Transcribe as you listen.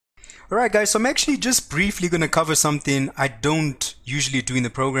Alright guys, so I'm actually just briefly going to cover something I don't usually do in the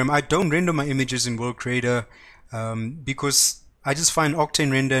program. I don't render my images in World Creator because I just find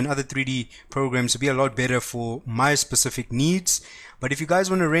Octane Render and other 3D programs to be a lot better for my specific needs. But if you guys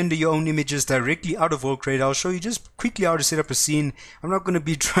want to render your own images directly out of World Creator, I'll show you just quickly how to set up a scene. I'm not going to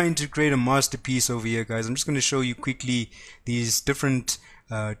be trying to create a masterpiece over here, guys. I'm just going to show you quickly these different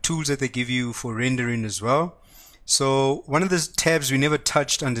tools that they give you for rendering as well. So one of the tabs we never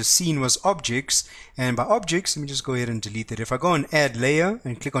touched under scene was objects, and by objects, let me just go ahead and delete it. If I go on add layer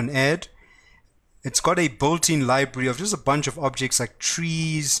and click on add, it's got a built-in library of just a bunch of objects like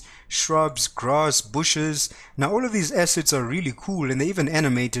trees, shrubs, grass, bushes. Now all of these assets are really cool, and they're even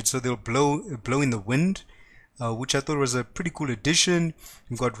animated, so they'll blow in the wind, which I thought was a pretty cool addition.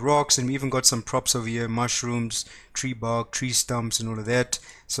 We've got rocks, and we even got some props over here, mushrooms, tree bark, tree stumps, and all of that.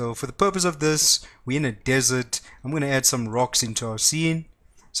 So for the purpose of this, we're in a desert. I'm going to add some rocks into our scene.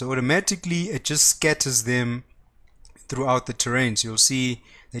 So automatically it just scatters them throughout the terrain. So you'll see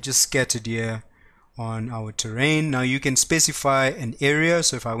they just scattered here on our terrain. Now you can specify an area.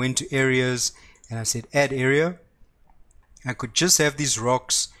 So if I went to areas and I said add area, I could just have these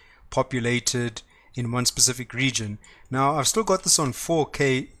rocks populated in one specific region. Now I've still got this on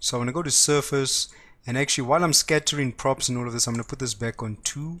 4K, so I'm going to go to surface, and actually while I'm scattering props and all of this, I'm going to put this back on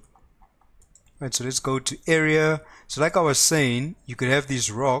 2. Right, so let's go to area. So like I was saying, you could have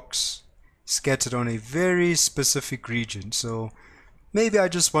these rocks scattered on a very specific region. So maybe I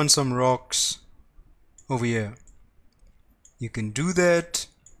just want some rocks over here. You can do that.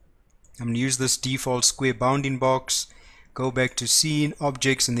 I'm going to use this default square bounding box, go back to scene,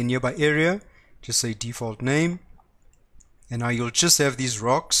 objects, and then nearby area. Just say default name, and now you'll just have these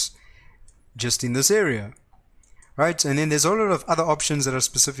rocks just in this area, right? And then there's a lot of other options that are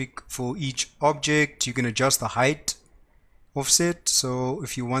specific for each object. You can adjust the height offset, so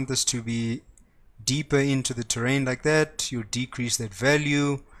if you want this to be deeper into the terrain like that, you'll decrease that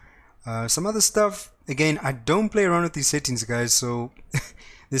value. Some other stuff, again, I don't play around with these settings, guys, so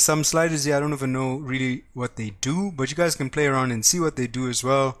there's some sliders here I don't even know really what they do, but you guys can play around and see what they do as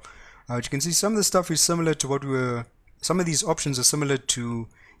well. You can see some of the stuff is similar to what some of these options are similar to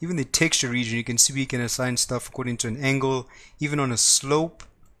even the texture region. You can see we can assign stuff according to an angle, even on a slope.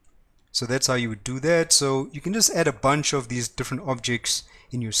 So that's how you would do that. So you can just add a bunch of these different objects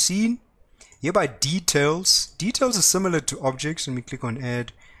in your scene. Here by details are similar to objects. Let me click on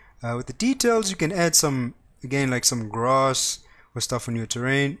add. With the details, you can add some, again, like some grass or stuff on your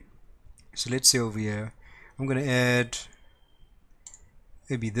terrain. So let's say over here, I'm going to add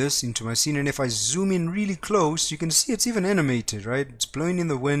maybe this into my scene, and if I zoom in really close, you can see it's even animated, right? It's blowing in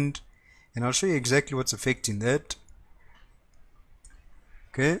the wind, and I'll show you exactly what's affecting that.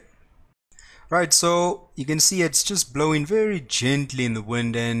 Okay, right, so you can see it's just blowing very gently in the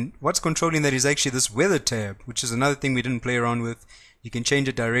wind, and what's controlling that is actually this weather tab, which is another thing we didn't play around with. You can change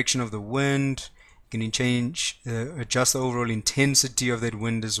the direction of the wind, you can adjust the overall intensity of that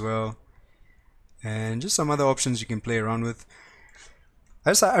wind as well, and just some other options you can play around with.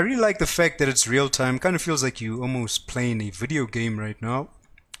 I really like the fact that it's real time. Kind of feels like you almost playing a video game right now.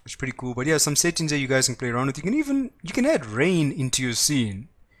 It's pretty cool. But yeah, some settings that you guys can play around with. You can add rain into your scene.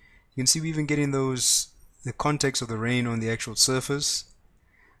 You can see we even getting the context of the rain on the actual surface.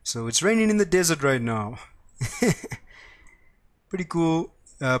 So it's raining in the desert right now. Pretty cool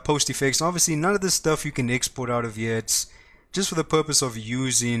post effects. Obviously none of this stuff you can export out of here. It's just for the purpose of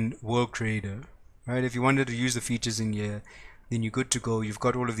using World Creator. Right? If you wanted to use the features in here, then you're good to go. You've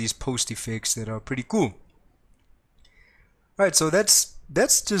got all of these post effects that are pretty cool. Right, so that's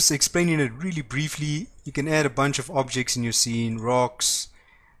just explaining it really briefly. You can add a bunch of objects in your scene, rocks,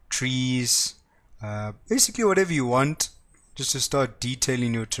 trees, basically whatever you want, just to start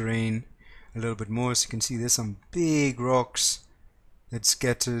detailing your terrain a little bit more. So you can see there's some big rocks that's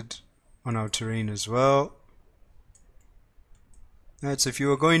scattered on our terrain as well. Right, so if you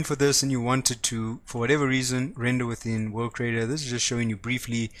were going for this and you wanted to, for whatever reason, render within World Creator, this is just showing you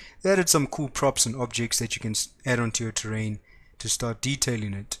briefly. They added some cool props and objects that you can add onto your terrain to start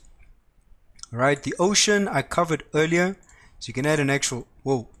detailing it. Alright, the ocean I covered earlier, so you can add an actual,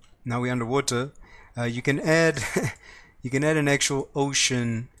 whoa, now we're underwater. You can add an actual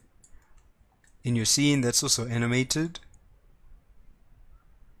ocean in your scene that's also animated.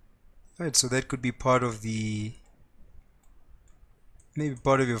 Alright, so that could be part of maybe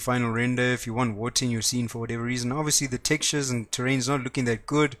part of your final render if you want water in your scene for whatever reason. Obviously the textures and terrain is not looking that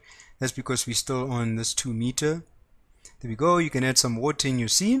good. That's because we're still on this 2 meter. There we go. You can add some water in your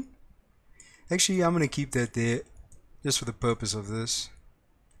scene. Actually, I'm going to keep that there just for the purpose of this.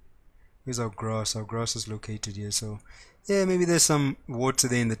 Where's our grass? Our grass is located here. So Yeah, maybe there's some water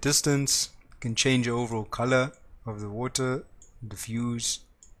there in the distance. You can change the overall color of the water, diffuse,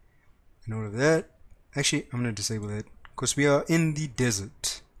 and all of that. Actually, I'm going to disable that because we are in the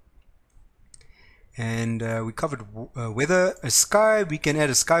desert. And we covered weather, a sky. We can add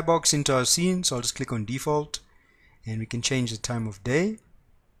a skybox into our scene. So I'll just click on default and we can change the time of day.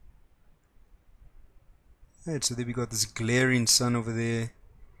 Alright, so there we got this glaring sun over there.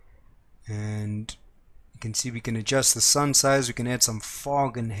 And you can see we can adjust the sun size. We can add some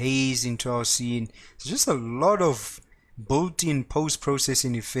fog and haze into our scene. So just a lot of built-in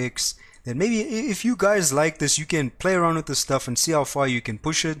post-processing effects that maybe if you guys like this, you can play around with this stuff and see how far you can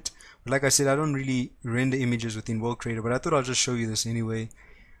push it. But like I said, I don't really render images within World Creator, but I thought I'll just show you this anyway.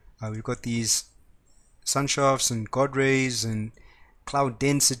 We've got these sun shafts and God rays and cloud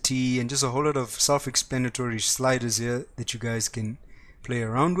density and just a whole lot of self-explanatory sliders here that you guys can play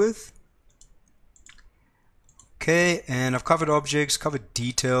around with. Okay, and I've covered objects, covered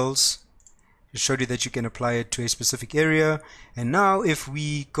details. Just showed you that you can apply it to a specific area. And now if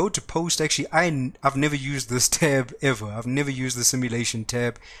we go to post, actually I've never used this tab ever. I've never used the simulation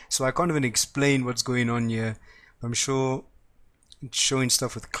tab, so I can't even explain what's going on here. I'm sure it's showing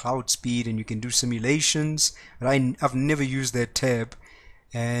stuff with cloud speed and you can do simulations, but I've never used that tab.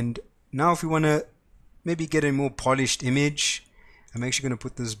 And now if we want to maybe get a more polished image, I'm actually going to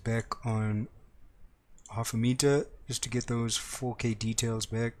put this back on 0.5 meter just to get those 4K details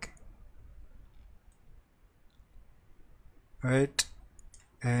back. Right,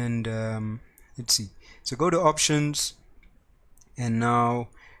 and let's see, so go to options, and now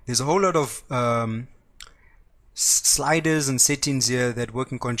there's a whole lot of sliders and settings here that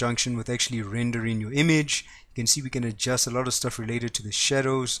work in conjunction with actually rendering your image. You can see we can adjust a lot of stuff related to the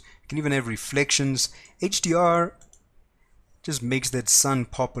shadows. You can even have reflections. HDR just makes that sun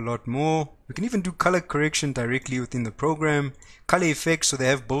pop a lot more. We can even do color correction directly within the program. Culley Effects, so they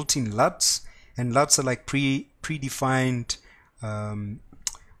have built-in LUTs, and LUTs are like predefined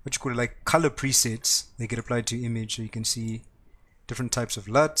what you call it, like color presets. They get applied to image, so you can see different types of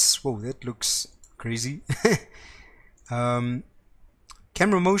LUTs. Whoa, that looks crazy. Camera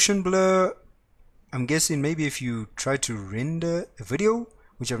motion blur, I'm guessing maybe if you try to render a video,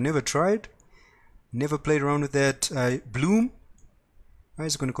 which I've never tried, never played around with that. Bloom, right,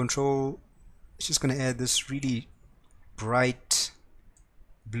 it's going to control, it's just going to add this really bright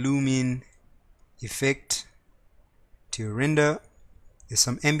blooming effect to your render. There's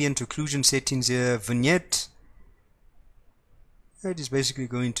some ambient occlusion settings here. Vignette, it is basically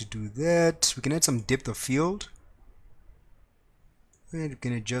going to do that. We can add some depth of field, and we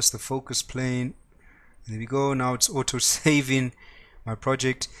can adjust the focus plane. There we go. Now it's auto saving my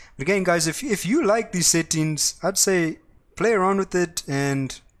project. But again, guys, if you like these settings, I'd say play around with it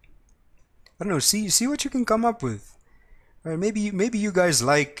and I don't know, see what you can come up with. Right, maybe you guys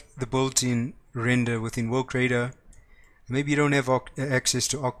like the built-in render within World Creator. Maybe you don't have access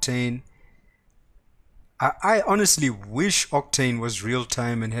to Octane. I honestly wish Octane was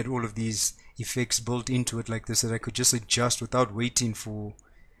real-time and had all of these effects built into it like this, that I could just adjust without waiting for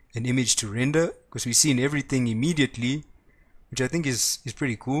an image to render, because we're seeing everything immediately, which I think is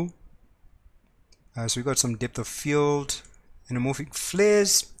pretty cool. So we got some depth of field, anamorphic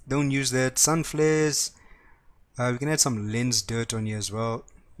flares, don't use that, sun flares. We can add some lens dirt on here as well,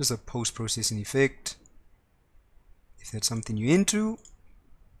 just a post-processing effect if that's something you're into.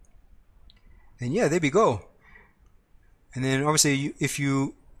 And yeah, there we go. And then obviously if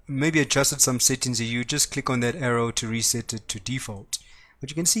you maybe adjusted some settings, you just click on that arrow to reset it to default. But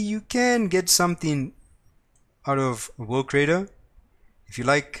you can see you can get something out of World Creator if you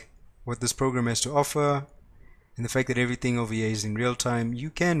like what this program has to offer, and the fact that everything over here is in real time. You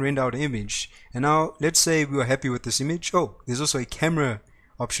can render out an image. And now let's say we were happy with this image. Oh, there's also a camera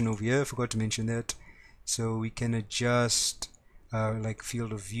option over here, I forgot to mention that. So we can adjust like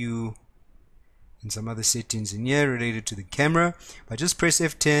field of view and some other settings in here related to the camera. But just press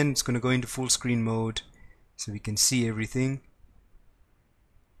F10, it's going to go into full screen mode so we can see everything.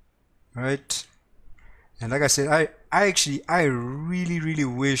 Alright, and like I said, I really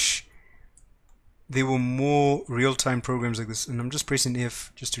wish there were more real-time programs like this. And I'm just pressing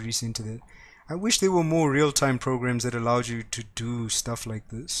F just to recenter that. I wish there were more real-time programs that allowed you to do stuff like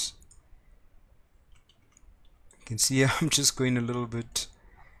this. You can see I'm just going a little bit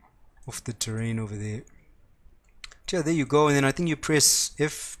off the terrain over there. Yeah, there you go. And then I think you press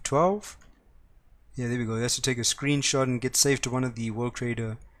F12. Yeah, there we go. That's to take a screenshot and get saved to one of the World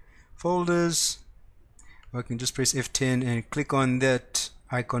Creator folders. Or I can just press F10 and click on that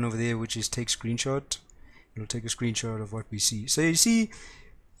icon over there, which is take screenshot. It'll take a screenshot of what we see. So you see,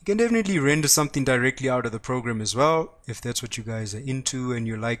 You can definitely render something directly out of the program as well, if that's what you guys are into and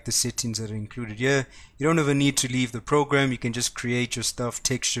you like the settings that are included here. You don't ever need to leave the program. You can just create your stuff,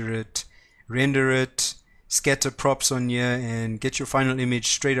 texture it, render it, scatter props on here, and get your final image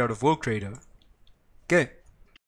straight out of World Creator. Okay.